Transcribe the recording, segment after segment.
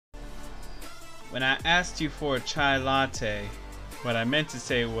When I asked you for a chai latte, what I meant to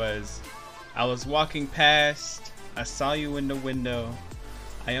say was, I was walking past, I saw you in the window,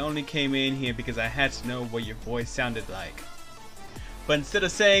 I only came in here because I had to know what your voice sounded like. But instead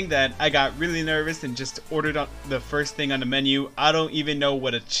of saying that, I got really nervous and just ordered the first thing on the menu. I don't even know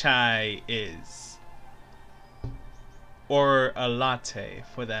what a chai is. Or a latte,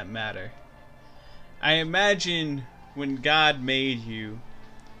 for that matter. I imagine when God made you,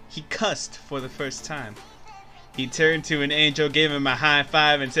 He cussed for the first time. He turned to an angel, gave him a high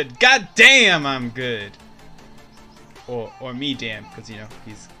five, and said, "God damn, I'm good." Or me damn, because you know,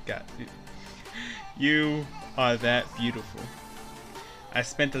 he's got... You are that beautiful. I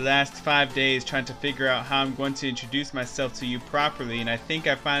spent the last 5 days trying to figure out how I'm going to introduce myself to you properly, and I think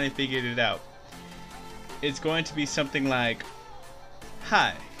I finally figured it out. It's going to be something like,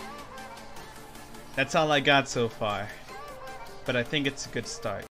 "Hi." That's all I got so far, but I think it's a good start.